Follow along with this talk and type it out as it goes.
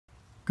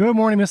Good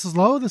morning, Mrs.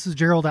 Lowe. This is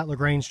Gerald at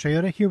LaGrange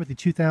Toyota here with the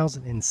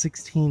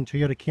 2016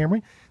 Toyota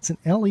Camry. It's an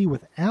LE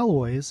with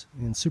alloys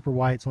and super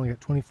white. It's only got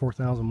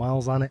 24,000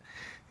 miles on it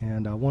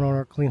and one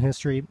owner, clean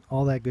history,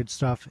 all that good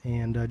stuff.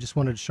 And just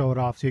wanted to show it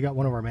off. So you got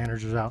one of our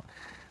managers out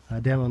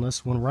demoing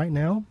this one right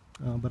now,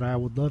 but I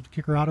would love to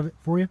kick her out of it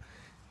for you.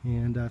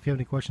 And if you have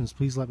any questions,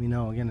 please let me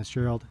know. Again, it's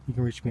Gerald. You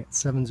can reach me at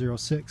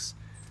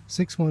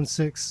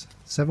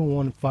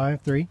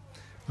 706-616-7153.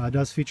 It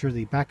does feature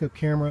the backup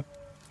camera,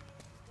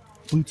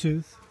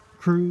 Bluetooth,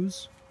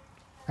 cruise,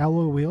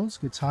 alloy wheels,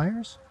 good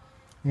tires,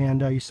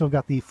 and you still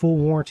got the full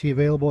warranty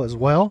available as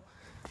well.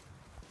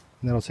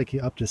 And that'll take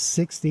you up to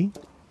 60.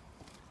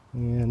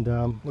 And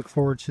look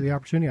forward to the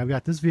opportunity. I've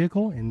got this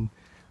vehicle and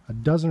a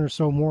dozen or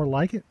so more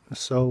like it.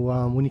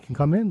 So when you can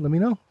come in, let me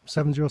know.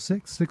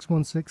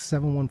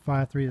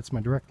 706-616-7153. That's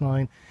my direct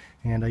line,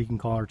 and you can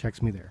call or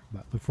text me there.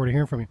 But look forward to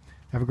hearing from you.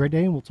 Have a great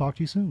day, and we'll talk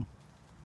to you soon.